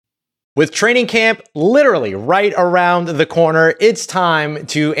With training camp literally right around the corner, it's time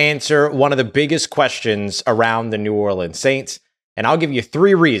to answer one of the biggest questions around the New Orleans Saints. And I'll give you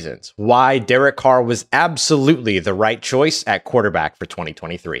 3 reasons why Derek Carr was absolutely the right choice at quarterback for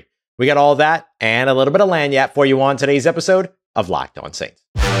 2023. We got all that and a little bit of lagniappe for you on today's episode of Locked On Saints.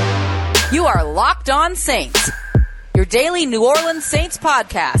 You are Locked On Saints, your daily New Orleans Saints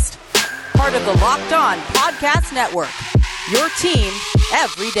podcast. Part of the Locked On Podcast Network, your team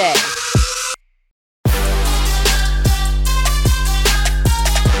every day.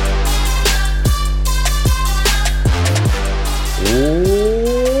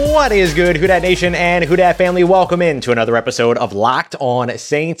 What is good, Who Dat Nation and Who Dat family? Welcome in to another episode of Locked On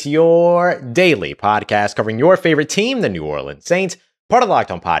Saints, your daily podcast covering your favorite team, the New Orleans Saints, part of the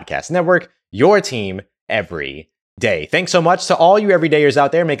Locked On Podcast Network, your team every day. Thanks so much to all you everydayers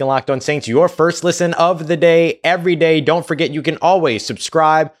out there making Locked On Saints your first listen of the day every day. Don't forget you can always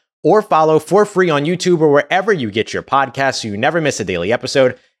subscribe or follow for free on YouTube or wherever you get your podcasts so you never miss a daily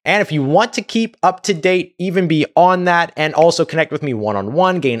episode. And if you want to keep up to date even beyond that and also connect with me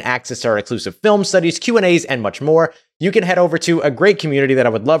one-on-one, gain access to our exclusive film studies, Q&As, and much more, you can head over to a great community that I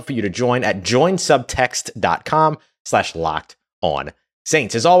would love for you to join at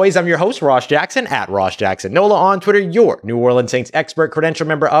joinsubtext.com/LockedOnSaints. As always, I'm your host, Ross Jackson, at Ross Jackson Nola on Twitter, your New Orleans Saints expert, credential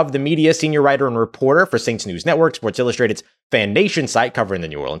member of the media, senior writer and reporter for Saints News Network, Sports Illustrated's Fan Nation site covering the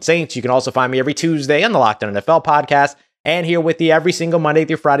New Orleans Saints. You can also find me every Tuesday on the Locked On NFL podcast, and here with you every single Monday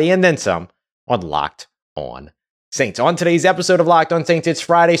through Friday, and then some, on Locked On Saints. On today's episode of Locked On Saints, it's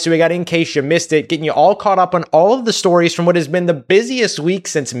Friday, so we got, in case you missed it, getting you all caught up on all of the stories from what has been the busiest week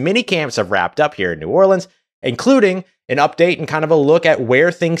since mini camps have wrapped up here in New Orleans, including an update and kind of a look at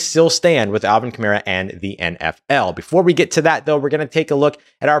where things still stand with Alvin Kamara and the NFL. Before we get to that, though, we're going to take a look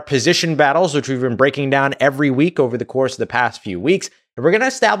at our position battles, which we've been breaking down every week over the course of the past few weeks. And we're going to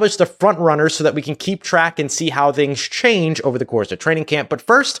establish the front runners so that we can keep track and see how things change over the course of training camp. But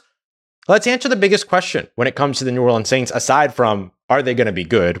first, let's answer the biggest question when it comes to the New Orleans Saints, aside from, are they going to be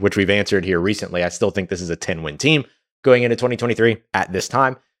good, which we've answered here recently. I still think this is a 10-win team going into 2023 at this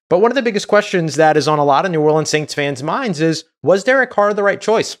time. But one of the biggest questions that is on a lot of New Orleans Saints fans' minds is, was Derek Carr the right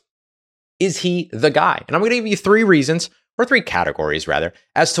choice? Is he the guy? And I'm going to give you 3 reasons, or 3 categories rather,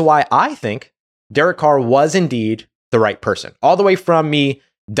 as to why I think Derek Carr was indeed the right person. All the way from me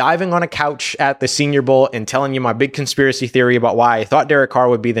diving on a couch at the Senior Bowl and telling you my big conspiracy theory about why I thought Derek Carr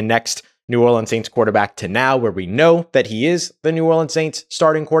would be the next New Orleans Saints quarterback to now, where we know that he is the New Orleans Saints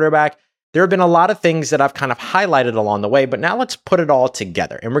starting quarterback. There have been a lot of things that I've kind of highlighted along the way, but now let's put it all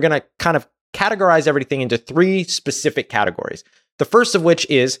together. And we're going to kind of categorize everything into 3 specific categories. The first of which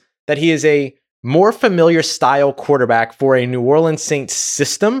is that he is a more familiar style quarterback for a New Orleans Saints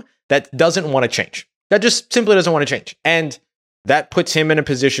system that doesn't want to change. That just simply doesn't want to change. And that puts him in a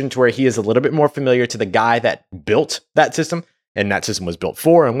position to where he is a little bit more familiar to the guy that built that system, and that system was built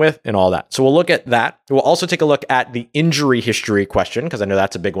for and with and all that. So we'll look at that. We'll also take a look at the injury history question, because I know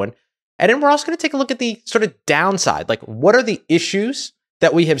that's a big one. And then we're also going to take a look at the sort of downside. Like, what are the issues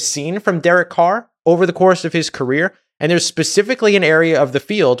that we have seen from Derek Carr over the course of his career? And there's specifically an area of the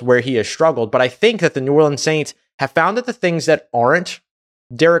field where he has struggled. But I think that the New Orleans Saints have found that the things that aren't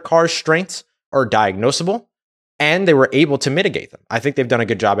Derek Carr's strengths are diagnosable, and they were able to mitigate them. I think they've done a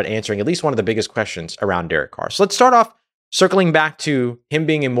good job at answering at least one of the biggest questions around Derek Carr. So let's start off circling back to him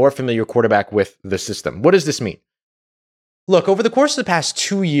being a more familiar quarterback with the system. What does this mean? Look, over the course of the past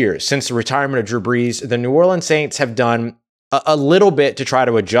 2 years since the retirement of Drew Brees, the New Orleans Saints have done a little bit to try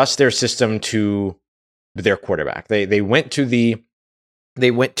to adjust their system to their quarterback. They went 2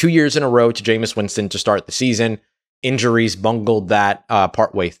 years in a row to Jameis Winston to start the season. Injuries bungled that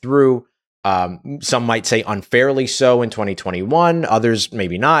partway through. Some might say unfairly so in 2021, others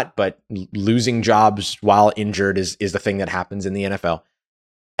maybe not, but losing jobs while injured is the thing that happens in the NFL.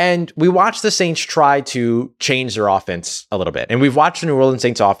 And we watched the Saints try to change their offense a little bit. And we've watched the New Orleans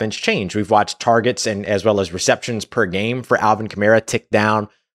Saints offense change. We've watched targets and as well as receptions per game for Alvin Kamara tick down.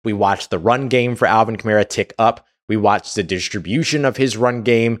 We watched the run game for Alvin Kamara tick up. We watched the distribution of his run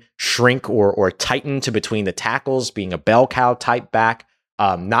game shrink or tighten to between the tackles, being a bell cow type back.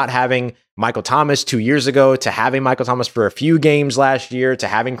 Not having Michael Thomas 2 years ago to having Michael Thomas for a few games last year to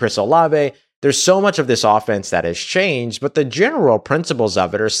having Chris Olave. There's so much of this offense that has changed, but the general principles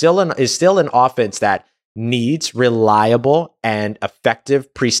of it is still an offense that needs reliable and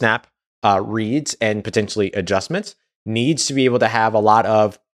effective pre-snap reads and potentially adjustments, needs to be able to have a lot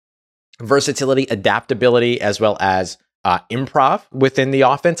of versatility, adaptability, as well as improv within the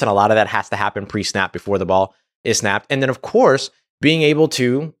offense. And a lot of that has to happen pre-snap before the ball is snapped. And then, of course, being able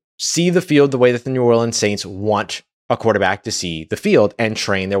to see the field the way that the New Orleans Saints want a quarterback to see the field and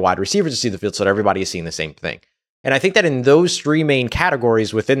train their wide receivers to see the field so that everybody is seeing the same thing. And I think that in those three main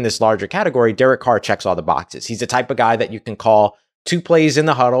categories within this larger category, Derek Carr checks all the boxes. He's the type of guy that you can call 2 plays in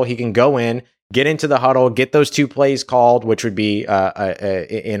the huddle. He can go in, get into the huddle, get those 2 plays called, which would be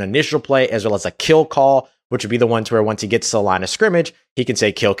an initial play as well as a kill call, which would be the ones where once he gets to the line of scrimmage, he can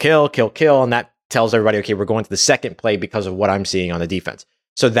say kill, kill, kill, kill, and that tells everybody, okay, we're going to the second play because of what I'm seeing on the defense.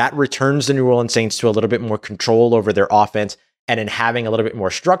 So that returns the New Orleans Saints to a little bit more control over their offense and in having a little bit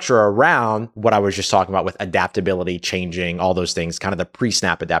more structure around what I was just talking about with adaptability, changing, all those things, kind of the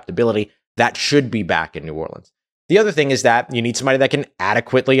pre-snap adaptability, that should be back in New Orleans. The other thing is that you need somebody that can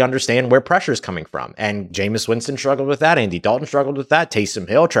adequately understand where pressure is coming from. And Jameis Winston struggled with that. Andy Dalton struggled with that. Taysom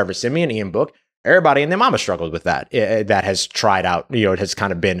Hill, Trevor Siemian, Ian Book, everybody and their mama struggled with that. That has tried out, it has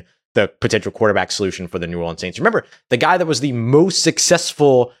kind of been the potential quarterback solution for the New Orleans Saints. Remember, the guy that was the most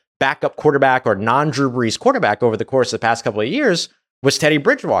successful backup quarterback or non-Drew Brees quarterback over the course of the past couple of years was Teddy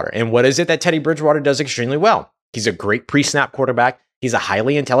Bridgewater. And what is it that Teddy Bridgewater does extremely well? He's a great pre-snap quarterback. He's a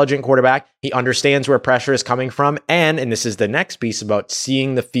highly intelligent quarterback. He understands where pressure is coming from. And this is the next piece about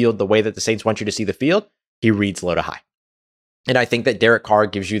seeing the field the way that the Saints want you to see the field, he reads low to high. And I think that Derek Carr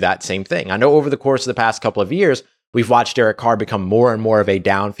gives you that same thing. I know over the course of the past couple of years, we've watched Derek Carr become more and more of a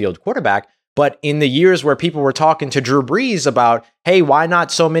downfield quarterback. But in the years where people were talking to Drew Brees about, hey, why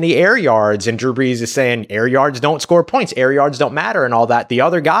not so many air yards? And Drew Brees is saying air yards don't score points, air yards don't matter and all that. The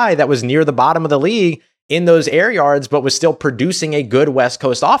other guy that was near the bottom of the league in those air yards, but was still producing a good West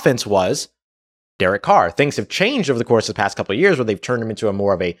Coast offense was Derek Carr. Things have changed over the course of the past couple of years where they've turned him into a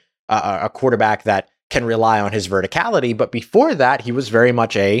more of a quarterback that can rely on his verticality. But before that, he was very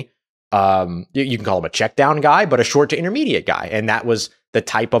much you can call him a check down guy, but a short to intermediate guy. And that was the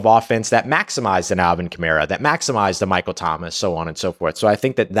type of offense that maximized an Alvin Kamara, that maximized a Michael Thomas, so on and so forth. So I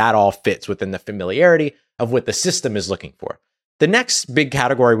think that that all fits within the familiarity of what the system is looking for. The next big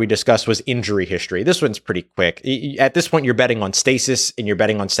category we discussed was injury history. This one's pretty quick. At this point, you're betting on stasis and you're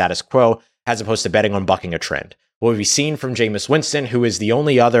betting on status quo as opposed to betting on bucking a trend. What we've seen from Jameis Winston, who is the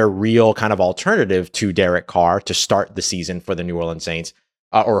only other real kind of alternative to Derek Carr to start the season for the New Orleans Saints,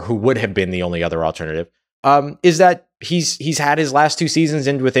 or who would have been the only other alternative, is that he's had his last 2 seasons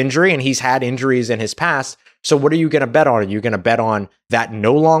in with injury and he's had injuries in his past. So what are you going to bet on? Are you going to bet on that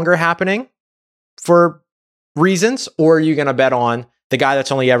no longer happening for reasons, or are you going to bet on the guy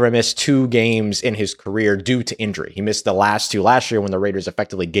that's only ever missed 2 games in his career due to injury? He missed the last 2 last year when the Raiders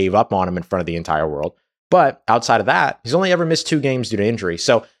effectively gave up on him in front of the entire world. But outside of that, he's only ever missed 2 games due to injury.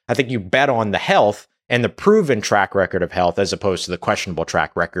 So I think you bet on the health and the proven track record of health as opposed to the questionable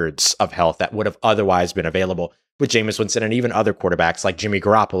track records of health that would have otherwise been available with Jameis Winston and even other quarterbacks like Jimmy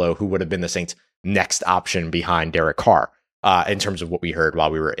Garoppolo, who would have been the Saints' next option behind Derek Carr in terms of what we heard while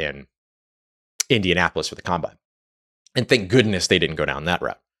we were in Indianapolis for the Combine. And thank goodness they didn't go down that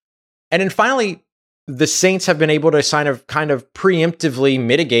route. And then finally, the Saints have been able to kind of preemptively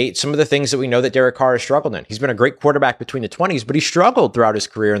mitigate some of the things that we know that Derek Carr has struggled in. He's been a great quarterback between the 20s, but he struggled throughout his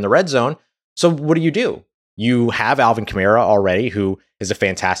career in the red zone. So what do? You have Alvin Kamara already, who is a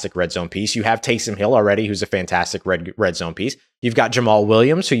fantastic red zone piece. You have Taysom Hill already, who's a fantastic red zone piece. You've got Jamal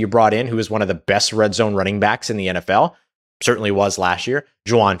Williams, who you brought in, who is one of the best red zone running backs in the NFL. Certainly was last year.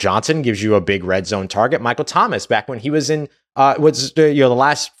 Juwan Johnson gives you a big red zone target. Michael Thomas, back when he was in the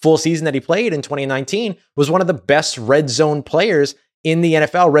last full season that he played in 2019, was one of the best red zone players in the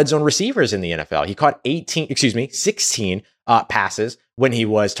NFL, red zone receivers in the NFL. He caught 16 passes when he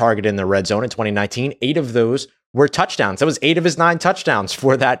was targeted in the red zone in 2019. 8 of those were touchdowns. That was 8 of his 9 touchdowns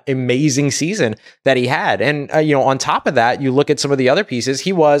for that amazing season that he had. And, on top of that, you look at some of the other pieces.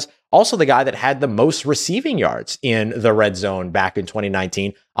 He was also the guy that had the most receiving yards in the red zone back in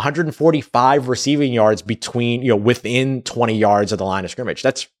 2019, 145 receiving yards within 20 yards of the line of scrimmage.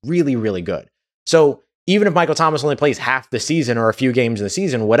 That's really, really good. So even if Michael Thomas only plays half the season or a few games in the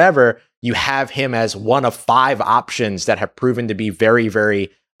season, whatever, you have him as one of 5 options that have proven to be very,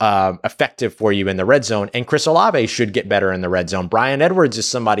 very effective for you in the red zone. And Chris Olave should get better in the red zone. Bryan Edwards is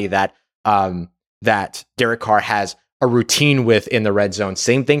somebody that Derek Carr has a routine with in the red zone.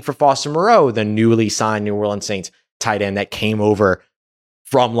 Same thing for Foster Moreau, the newly signed New Orleans Saints tight end that came over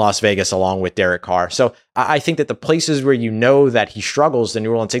from Las Vegas along with Derek Carr. So I think that the places where you know that he struggles, the New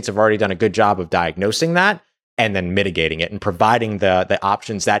Orleans Saints have already done a good job of diagnosing that and then mitigating it and providing the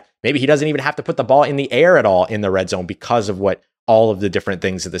options that maybe he doesn't even have to put the ball in the air at all in the red zone because of what all of the different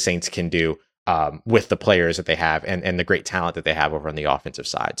things that the Saints can do with the players that they have and the great talent that they have over on the offensive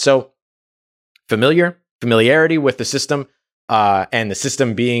side. So familiarity with the system and the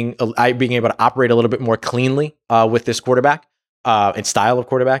system being able to operate a little bit more cleanly with this quarterback. and style of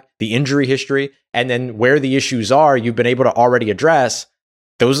quarterback, the injury history, and then where the issues are, you've been able to already address.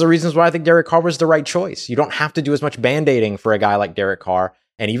 Those are the reasons why I think Derek Carr was the right choice. You don't have to do as much band-aiding for a guy like Derek Carr.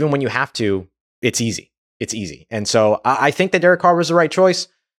 And even when you have to, it's easy. It's easy. And so I think that Derek Carr was the right choice.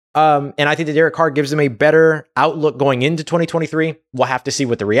 And I think that Derek Carr gives him a better outlook going into 2023. We'll have to see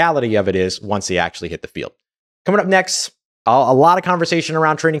what the reality of it is once he actually hit the field. Coming up next, a lot of conversation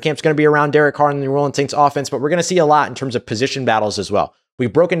around training camp is going to be around Derek Carr and the New Orleans Saints offense, but we're going to see a lot in terms of position battles as well.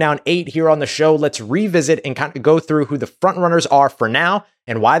 We've broken down 8 here on the show. Let's revisit and kind of go through who the front runners are for now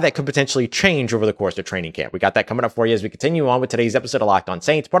and why that could potentially change over the course of training camp. We got that coming up for you as we continue on with today's episode of Locked On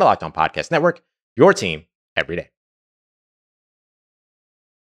Saints, part of Locked On Podcast Network, your team every day.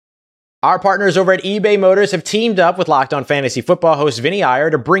 Our partners over at eBay Motors have teamed up with Locked On Fantasy Football host Vinny Iyer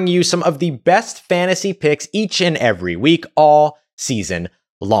to bring you some of the best fantasy picks each and every week, all season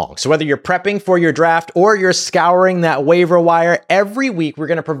long. So whether you're prepping for your draft or you're scouring that waiver wire, every week we're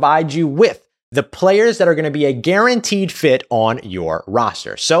going to provide you with the players that are going to be a guaranteed fit on your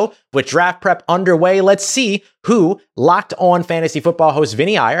roster. So with draft prep underway, let's see who Locked On Fantasy Football host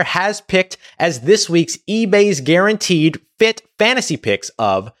Vinny Iyer has picked as this week's eBay's guaranteed fit fantasy picks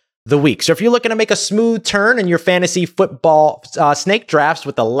of the week. So if you're looking to make a smooth turn in your fantasy football snake drafts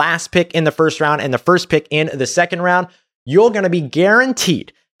with the last pick in the first round and the first pick in the second round, you're going to be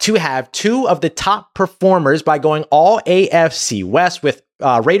guaranteed to have 2 of the top performers by going all AFC West with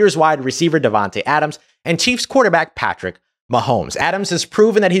Raiders wide receiver Davante Adams and Chiefs quarterback Patrick Mahomes. Adams has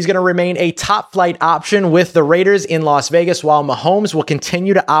proven that he's going to remain a top flight option with the Raiders in Las Vegas, while Mahomes will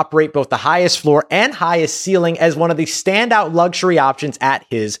continue to operate both the highest floor and highest ceiling as one of the standout luxury options at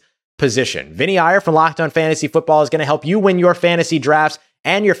his position. Vinny Iyer from Locked On Fantasy Football is going to help you win your fantasy drafts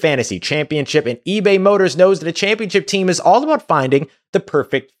and your fantasy championship. And eBay Motors knows that a championship team is all about finding the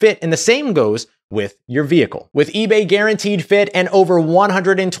perfect fit. And the same goes with your vehicle. With eBay Guaranteed Fit and over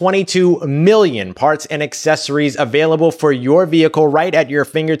 122 million parts and accessories available for your vehicle right at your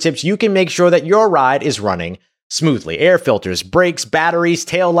fingertips, you can make sure that your ride is running smoothly. Air filters, brakes, batteries,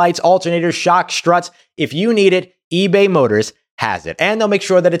 tail lights, alternators, shocks, struts. If you need it, eBay Motors has it. And they'll make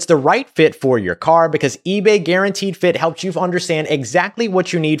sure that it's the right fit for your car because eBay Guaranteed Fit helps you understand exactly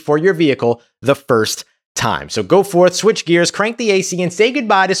what you need for your vehicle the first time. So go forth, switch gears, crank the AC, and say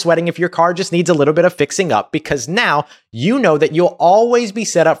goodbye to sweating if your car just needs a little bit of fixing up, because now you know that you'll always be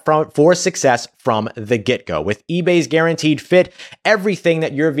set up for success from the get-go. With eBay's Guaranteed Fit, everything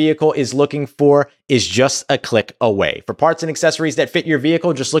that your vehicle is looking for is just a click away. For parts and accessories that fit your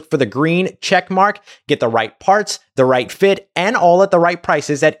vehicle, just look for the green check mark. Get the right parts, the right fit, and all at the right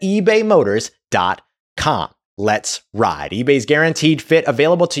prices at ebaymotors.com. Let's ride. eBay's Guaranteed Fit,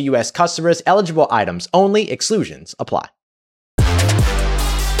 available to U.S. customers. Eligible items only. Exclusions apply.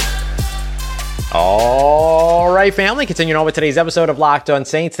 All right, family. Continuing on with today's episode of Locked On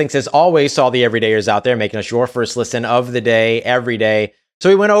Saints. Thanks as always to all the everydayers out there making us your first listen of the day every day. So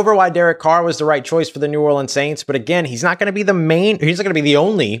we went over why Derek Carr was the right choice for the New Orleans Saints. But again, he's not going to be the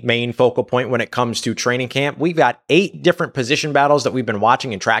only main focal point when it comes to training camp. We've got 8 different position battles that we've been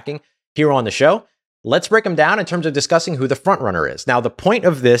watching and tracking here on the show. Let's break them down in terms of discussing who the front runner is. Now, the point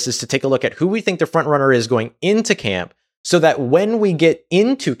of this is to take a look at who we think the front runner is going into camp so that when we get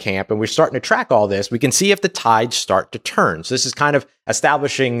into camp and we're starting to track all this, we can see if the tides start to turn. So this is kind of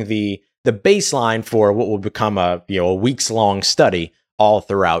establishing the baseline for what will become a weeks-long study all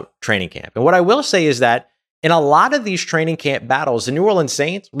throughout training camp. And what I will say is that in a lot of these training camp battles, the New Orleans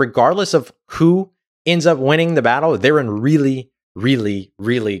Saints, regardless of who ends up winning the battle, they're in really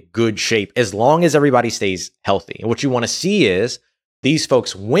good shape as long as everybody stays healthy. And what you want to see is these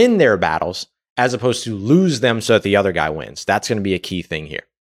folks win their battles as opposed to lose them so that the other guy wins. That's going to be a key thing here.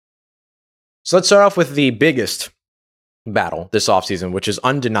 So let's start off with the biggest battle this offseason, which is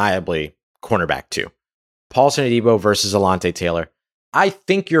undeniably cornerback 2. Paulson Adebo versus Alontae Taylor. I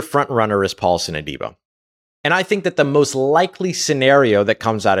think your front runner is Paulson Adebo. And I think that the most likely scenario that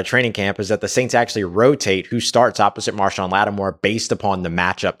comes out of training camp is that the Saints actually rotate who starts opposite Marshawn Lattimore based upon the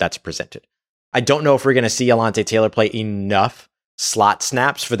matchup that's presented. I don't know if we're going to see Alontae Taylor play enough slot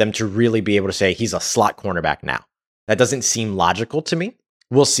snaps for them to really be able to say he's a slot cornerback now. That doesn't seem logical to me.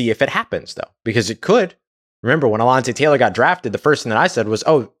 We'll see if it happens, though, because it could. Remember, when Alontae Taylor got drafted, the first thing that I said was,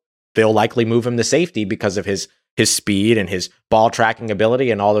 they'll likely move him to safety because of his speed and his ball tracking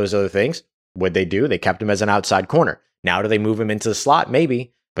ability and all those other things. What'd they do? They kept him as an outside corner. Now do they move him into the slot?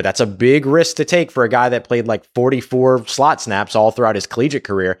 Maybe, but that's a big risk to take for a guy that played like 44 slot snaps all throughout his collegiate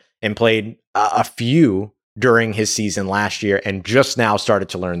career and played a few during his season last year and just now started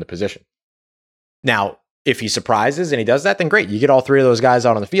to learn the position. Now, if he surprises and he does that, then great. You get all three of those guys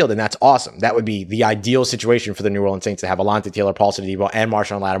out on the field, and that's awesome. That would be the ideal situation for the New Orleans Saints to have Alontae Taylor, Paulson Adebo, and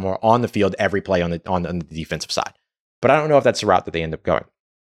Marshawn Lattimore on the field every play on the defensive side. But I don't know if that's the route that they end up going.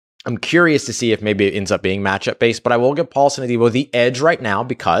 I'm curious to see if maybe it ends up being matchup based, but I will give Paulson Adebo the edge right now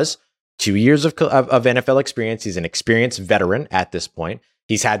because 2 years of NFL experience. He's an experienced veteran at this point.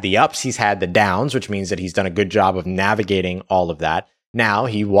 He's had the ups, he's had the downs, which means that he's done a good job of navigating all of that. Now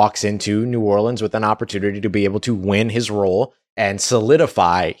he walks into New Orleans with an opportunity to be able to win his role and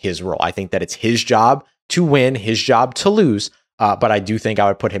solidify his role. I think that it's his job to win, his job to lose, but I do think I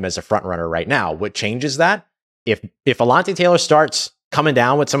would put him as a front runner right now. What changes that? If Alontae Taylor starts coming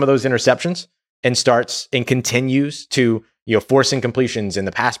down with some of those interceptions and starts and continues to force incompletions and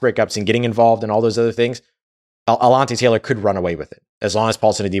the pass breakups and getting involved in all those other things, Alontae Taylor could run away with it as long as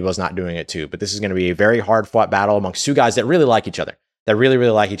Paulson Adebo is not doing it too. But this is going to be a very hard fought battle amongst two guys that really like each other. That really,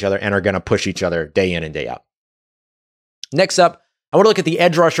 really like each other and are going to push each other day in and day out. Next up, I want to look at the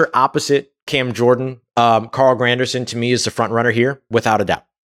edge rusher opposite Cam Jordan. Carl Granderson, to me, is the front runner here, without a doubt.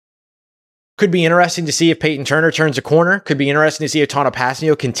 Could be interesting to see if Peyton Turner turns a corner. Could be interesting to see if Tana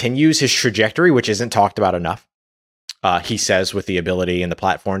Passanio continues his trajectory, which isn't talked about enough. He says with the ability and the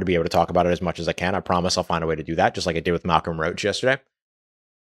platform to be able to talk about it as much as I can. I promise I'll find a way to do that, just like I did with Malcolm Roach yesterday.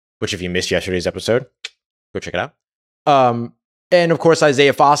 Which, if you missed yesterday's episode, go check it out. And of course,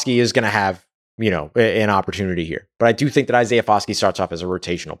 Isaiah Foskey is going to have, an opportunity here. But I do think that Isaiah Foskey starts off as a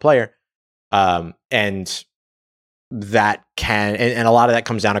rotational player. And that can, and a lot of that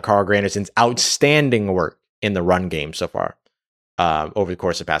comes down to Carl Granderson's outstanding work in the run game so far over the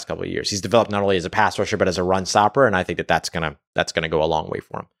course of the past couple of years. He's developed not only as a pass rusher, but as a run stopper. And I think that that's going to go a long way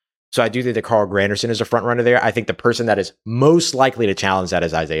for him. So I do think that Carl Granderson is a front runner there. I think the person that is most likely to challenge that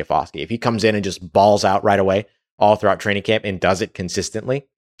is Isaiah Foskey. If he comes in and just balls out right away, all throughout training camp and does it consistently.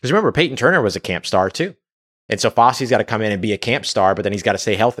 Because remember, Peyton Turner was a camp star too. And so Foskey's got to come in and be a camp star, but then he's got to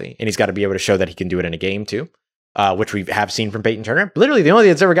stay healthy and he's got to be able to show that he can do it in a game too, which we have seen from Peyton Turner. Literally, the only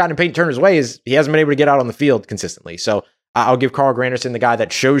thing that's ever gotten in Peyton Turner's way is he hasn't been able to get out on the field consistently. So I'll give Carl Granderson the guy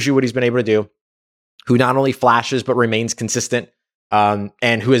that shows you what he's been able to do, who not only flashes, but remains consistent,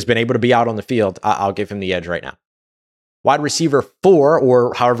 and who has been able to be out on the field. I'll give him the edge right now. Wide receiver 4,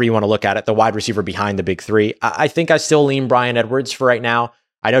 or however you want to look at it, the wide receiver behind the big 3. I think I still lean Bryan Edwards for right now.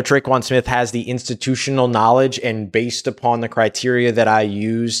 I know Tre'Quan Smith has the institutional knowledge, and based upon the criteria that I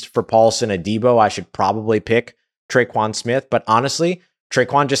used for Paulson Adebo, I should probably pick Tre'Quan Smith. But honestly,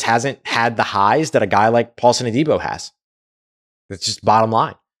 Tre'Quan just hasn't had the highs that a guy like Paulson Adebo has. That's just bottom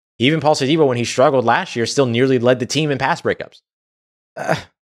line. Even Paulson Adebo, when he struggled last year, still nearly led the team in pass breakups.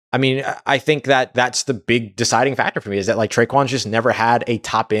 I think that that's the big deciding factor for me, is that like Tre'Quan's just never had a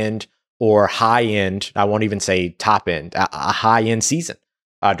top end or high end. I won't even say top end, a high end season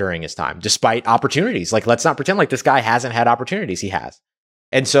during his time, despite opportunities. Like, let's not pretend like this guy hasn't had opportunities. He has.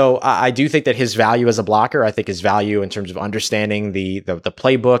 And so I do think that his value as a blocker, I think his value in terms of understanding the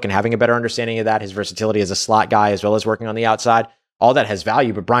playbook and having a better understanding of that, his versatility as a slot guy, as well as working on the outside, all that has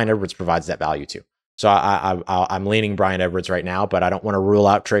value, but Bryan Edwards provides that value too. So I'm leaning Bryan Edwards right now, but I don't want to rule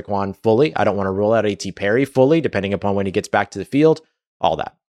out Tre'Quan fully. I don't want to rule out A.T. Perry fully, depending upon when he gets back to the field, all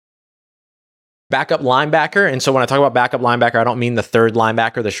that. Backup linebacker. And so when I talk about backup linebacker, I don't mean the third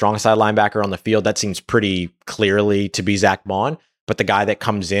linebacker, the strong side linebacker on the field. That seems pretty clearly to be Zach Bond. But the guy that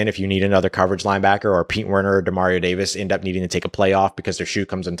comes in, if you need another coverage linebacker, or Pete Werner or Demario Davis end up needing to take a play off because their shoe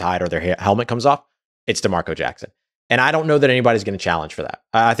comes untied or their helmet comes off, it's DeMarco Jackson. And I don't know that anybody's going to challenge for that.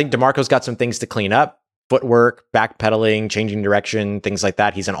 I think DeMarco's got some things to clean up. Footwork, backpedaling, changing direction, things like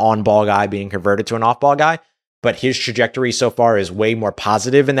that. He's an on-ball guy being converted to an off-ball guy. But his trajectory so far is way more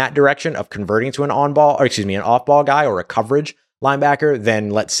positive in that direction of converting to an an off-ball guy or a coverage linebacker than,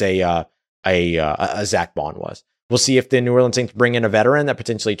 let's say, a Zach Bond was. We'll see if the New Orleans Saints bring in a veteran that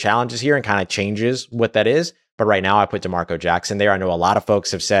potentially challenges here and kind of changes what that is. But right now, I put DeMarco Jackson there. I know a lot of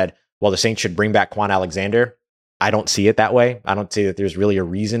folks have said, well, the Saints should bring back Quan Alexander. I don't see it that way. I don't see that there's really a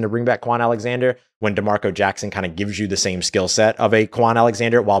reason to bring back Quan Alexander when DeMarco Jackson kind of gives you the same skill set of a Quan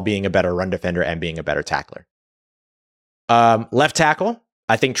Alexander while being a better run defender and being a better tackler. Left tackle,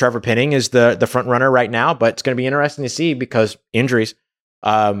 I think Trevor Penning is the front runner right now, but it's going to be interesting to see because injuries.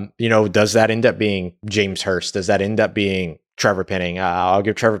 Does that end up being James Hurst? Does that end up being Trevor Penning? I'll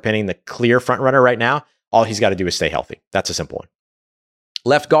give Trevor Penning the clear front runner right now. All he's got to do is stay healthy. That's a simple one.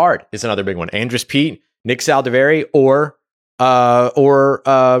 Left guard is another big one. Andres Pete, Nick Saldiveri, or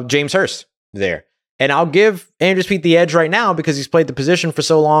James Hurst there. And I'll give Andres Pete the edge right now because he's played the position for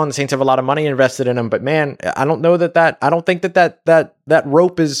so long. The Saints have a lot of money invested in him. But man, I don't know I don't think that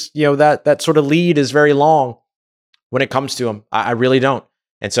rope is, that sort of lead is very long when it comes to him. I really don't.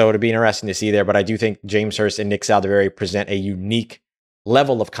 And so it'll be interesting to see there. But I do think James Hurst and Nick Saldiveri present a unique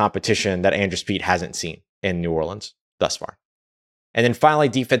level of competition that Andrus Peat hasn't seen in New Orleans thus far. And then finally,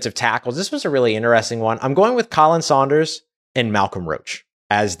 defensive tackles. This was a really interesting one. I'm going with Colin Saunders and Malcolm Roach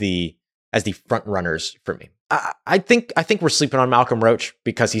as the front runners for me. I think we're sleeping on Malcolm Roach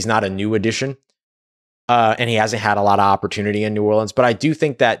because he's not a new addition. And he hasn't had a lot of opportunity in New Orleans. But I do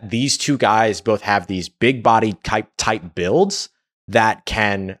think that these two guys both have these big body type builds that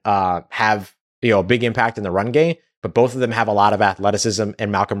can have a big impact in the run game. But both of them have a lot of athleticism,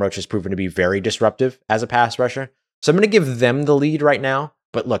 and Malcolm Roach has proven to be very disruptive as a pass rusher. So I'm going to give them the lead right now.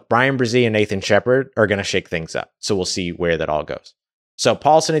 But look, Bryan Bresee and Nathan Shepard are going to shake things up. So we'll see where that all goes. So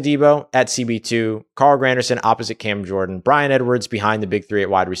Paulson Adebo at CB2, Carl Granderson opposite Cam Jordan, Brian Edwards behind the big three at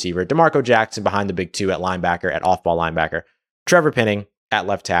wide receiver, DeMarco Jackson behind the big two at linebacker, at off-ball linebacker, Trevor Penning at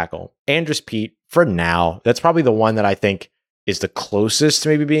left tackle, Andrus Peat for now. That's probably the one that I think is the closest to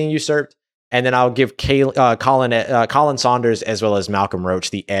maybe being usurped. And then I'll give Colin Saunders as well as Malcolm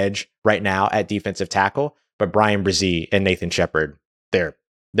Roach the edge right now at defensive tackle. But Bryan Bresee and Nathan Shepard, they're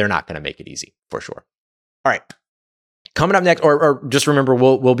not going to make it easy for sure. All right. Coming up next, or just remember,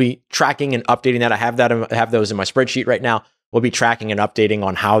 we'll be tracking and updating that. I have those in my spreadsheet right now. We'll be tracking and updating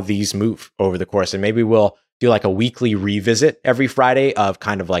on how these move over the course, and maybe we'll do like a weekly revisit every Friday of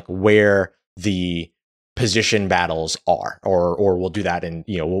kind of like where the position battles are, or we'll do that, and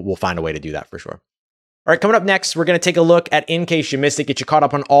we'll find a way to do that for sure. All right, coming up next, we're going to take a look at In Case You Missed It, get you caught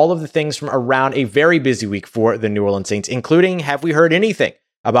up on all of the things from around a very busy week for the New Orleans Saints, including have we heard anything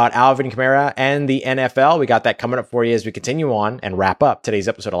about Alvin Kamara and the NFL? We got that coming up for you as we continue on and wrap up today's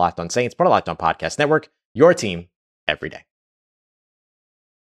episode of Locked On Saints, part of Locked On Podcast Network, your team every day.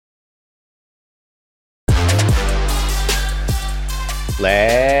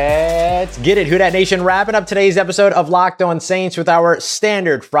 Let's get it, Who Dat Nation. Wrapping up today's episode of Locked On Saints with our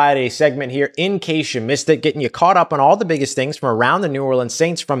standard Friday segment here, In Case You Missed It, getting you caught up on all the biggest things from around the New Orleans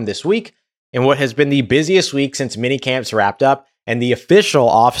Saints from this week in what has been the busiest week since mini camps wrapped up and the official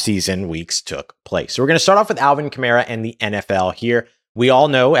offseason weeks took place. So we're going to start off with Alvin Kamara and the NFL here. We all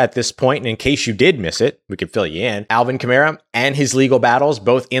know at this point, and in case you did miss it, we could fill you in, Alvin Kamara and his legal battles,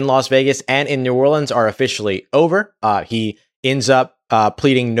 both in Las Vegas and in New Orleans, are officially over. He ends up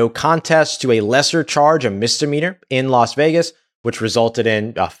pleading no contest to a lesser charge, a misdemeanor in Las Vegas, which resulted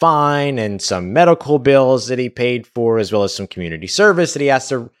in a fine and some medical bills that he paid for, as well as some community service that he has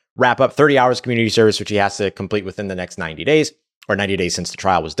to wrap up, 30 hours community service, which he has to complete within the next 90 days. Or 90 days since the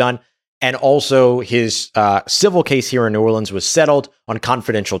trial was done. And also his civil case here in New Orleans was settled on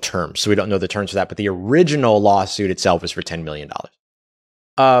confidential terms. So we don't know the terms for that, but the original lawsuit itself is for $10 million.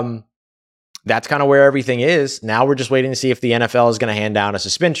 That's kind of where everything is. Now we're just waiting to see if the NFL is going to hand down a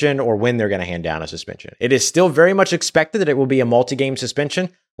suspension or when they're going to hand down a suspension. It is still very much expected that it will be a multi-game suspension,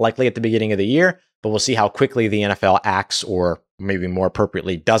 likely at the beginning of the year, but we'll see how quickly the NFL acts, or maybe more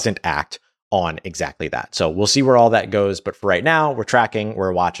appropriately doesn't act on exactly that. So we'll see where all that goes. But for right now, we're tracking,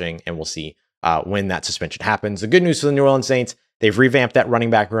 we're watching, and we'll see when that suspension happens. The good news for the New Orleans Saints, they've revamped that running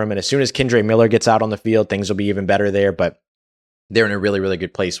back room. And as soon as Kendre Miller gets out on the field, things will be even better there. But they're in a really, really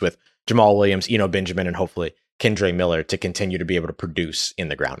good place with Jamal Williams, Benjamin, and hopefully Kendre Miller to continue to be able to produce in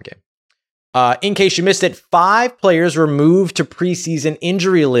the ground game. In case you missed it, 5 players were moved to preseason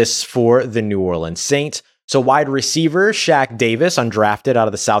injury lists for the New Orleans Saints. So wide receiver Shaq Davis, undrafted out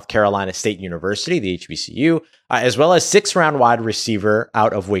of the South Carolina State University, the HBCU, as well as 6th-round wide receiver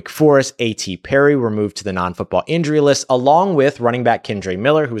out of Wake Forest, A.T. Perry, were moved to the non-football injury list, along with running back Kendre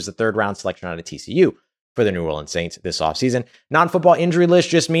Miller, who was the 3rd-round selection out of TCU for the New Orleans Saints this offseason. Non-football injury list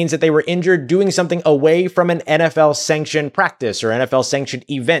just means that they were injured doing something away from an NFL-sanctioned practice or NFL-sanctioned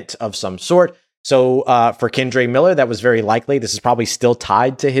event of some sort. So for Kendre Miller, that was very likely. This is probably still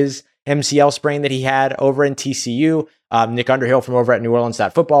tied to his MCL sprain that he had over in TCU. Nick Underhill from over at New Orleans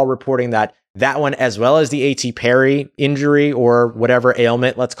Football reporting that one, as well as the A.T. Perry injury or whatever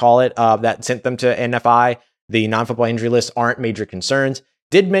ailment, let's call it, that sent them to NFI, the non-football injury list, aren't major concerns.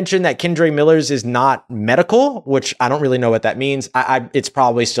 Did mention that Kendre Miller's is not medical, which I don't really know what that means. It's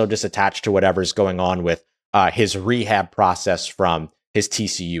probably still just attached to whatever's going on with his rehab process from his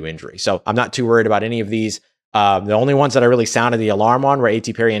TCU injury. So I'm not too worried about any of these. The only ones that I really sounded the alarm on were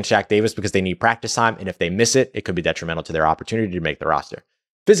A.T. Perry and Shaq Davis because they need practice time, and if they miss it, it could be detrimental to their opportunity to make the roster.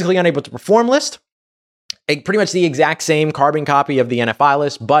 Physically unable to perform list, pretty much the exact same carbon copy of the NFI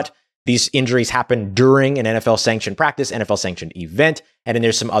list, but these injuries happen during an NFL-sanctioned practice, NFL-sanctioned event, and then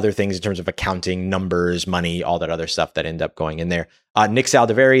there's some other things in terms of accounting, numbers, money, all that other stuff that end up going in there. Nick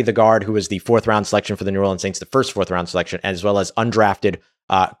Saldiveri, the guard, who was the 4th-round selection for the New Orleans Saints, the first 4th-round selection, as well as undrafted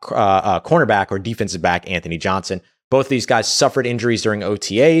cornerback or defensive back Anthony Johnson Both these guys suffered injuries during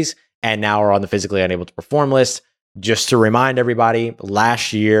OTAs and now are on the physically unable to perform list. Just to remind everybody,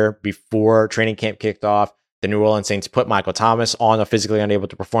 last year, before training camp kicked off, the New Orleans Saints put Michael Thomas on the physically unable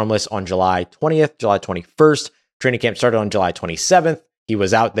to perform list on July 20th, July 21st. Training camp started on July 27th. He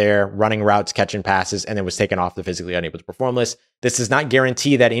was out there running routes, catching passes, and then was taken off the physically unable to perform list. This does not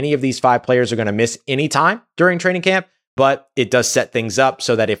guarantee that any of these 5 players are going to miss any time during training camp, but it does set things up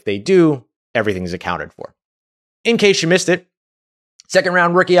so that if they do, everything's accounted for. In case you missed it, second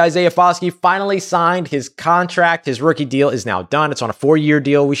round rookie Isaiah Foskey finally signed his contract. His rookie deal is now done. It's on a 4-year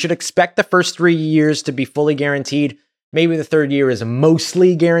deal. We should expect the first 3 years to be fully guaranteed. Maybe the third year is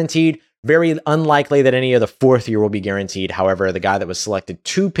mostly guaranteed. Very unlikely that any of the fourth year will be guaranteed. However, the guy that was selected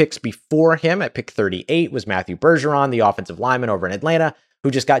 2 picks before him at pick 38 was Matthew Bergeron, the offensive lineman over in Atlanta,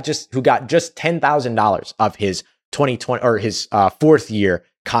 who got just $10,000 of his 2020 or his fourth year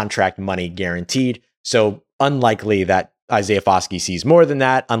contract money guaranteed. So unlikely that Isaiah Foskey sees more than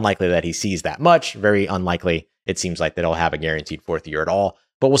that. Unlikely that he sees that much. Very unlikely. It seems like that he'll have a guaranteed fourth year at all.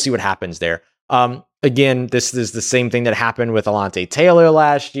 But we'll see what happens there. Again, this is the same thing that happened with Alontae Taylor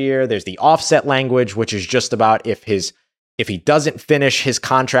last year. There's the offset language, which is just about if he doesn't finish his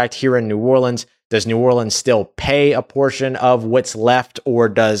contract here in New Orleans, does New Orleans still pay a portion of what's left, or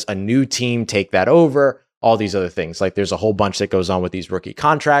does a new team take that over? All these other things. Like there's a whole bunch that goes on with these rookie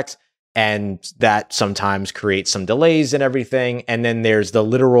contracts, and that sometimes creates some delays and everything. And then there's the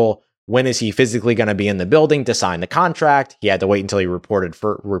literal, when is he physically going to be in the building to sign the contract? He had to wait until he reported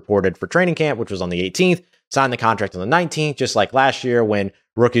for training camp, which was on the 18th, signed the contract on the 19th, just like last year when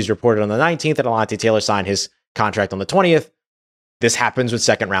rookies reported on the 19th and Alontae Taylor signed his contract on the 20th. This happens with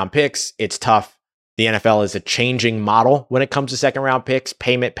second round picks. It's tough. The NFL is a changing model when it comes to second round picks,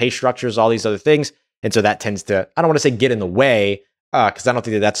 pay structures, all these other things. And so that tends to, I don't want to say get in the way, because I don't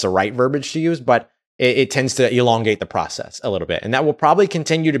think that that's the right verbiage to use, but it tends to elongate the process a little bit. And that will probably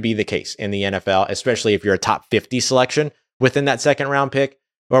continue to be the case in the NFL, especially if you're a top 50 selection within that second round pick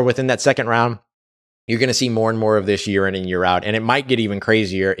or within that second round. You're going to see more and more of this year in and year out. And it might get even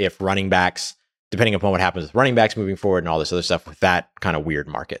crazier if running backs, depending upon what happens with running backs moving forward and all this other stuff with that kind of weird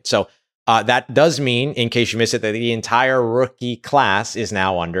market. So that does mean, in case you missed it, that the entire rookie class is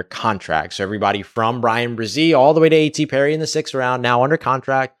now under contract. So everybody from Brian Brzee all the way to A.T. Perry in the 6th round, now under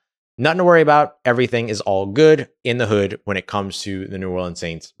contract. Nothing to worry about. Everything is all good in the hood when it comes to the New Orleans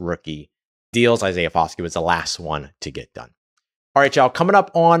Saints rookie deals. Isaiah Foskey was the last one to get done. All right, y'all. Coming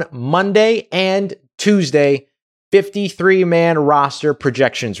up on Monday and Tuesday, 53-man roster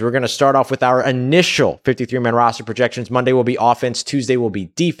projections. We're going to start off with our initial 53-man roster projections. Monday will be offense. Tuesday will be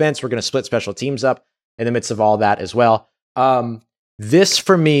defense. We're going to split special teams up in the midst of all that as well. This,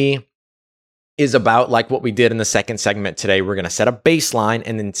 for me, is about like what we did in the second segment today. We're going to set a baseline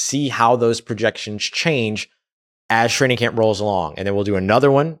and then see how those projections change as training camp rolls along. And then we'll do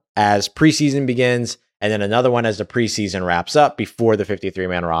another one as preseason begins, and then another one as the preseason wraps up before the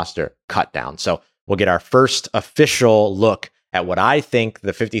 53-man roster cut down. So we'll get our first official look at what I think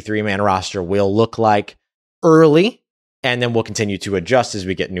the 53-man roster will look like early, and then we'll continue to adjust as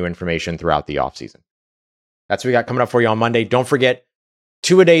we get new information throughout the offseason. That's what we got coming up for you on Monday. Don't forget,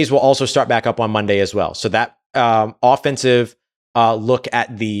 two-a-days will also start back up on Monday as well. So that offensive look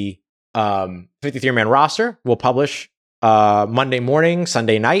at the 53-man roster will publish Monday morning,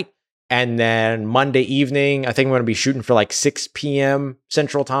 Sunday night, and then Monday evening. I think I'm going to be shooting for like 6 p.m.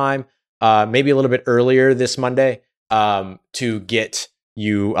 Central Time, maybe a little bit earlier this Monday, to get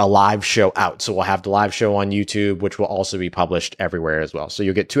you a live show out. So we'll have the live show on YouTube, which will also be published everywhere as well. So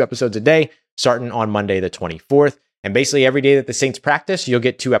you'll get 2 episodes a day starting on Monday the 24th. And basically every day that the Saints practice, you'll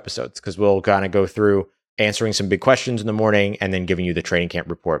get 2 episodes because we'll kind of go through answering some big questions in the morning and then giving you the training camp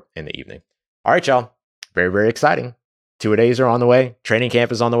report in the evening. All right, y'all. Very, very exciting. 2-a-days are on the way. Training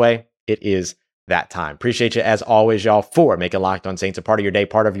camp is on the way. It is that time. Appreciate you as always, y'all, for making Locked On Saints a part of your day,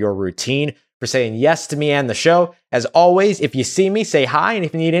 part of your routine, for saying yes to me and the show. As always, if you see me, say hi. And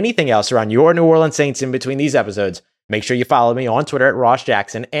if you need anything else around your New Orleans Saints in between these episodes, make sure you follow me on Twitter at Ross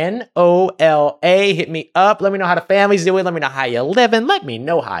Jackson, NOLA. Hit me up. Let me know how the family's doing. Let me know how you're living. Let me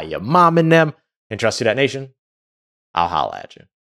know how you're momming them. And trust you, that nation. I'll holla at you.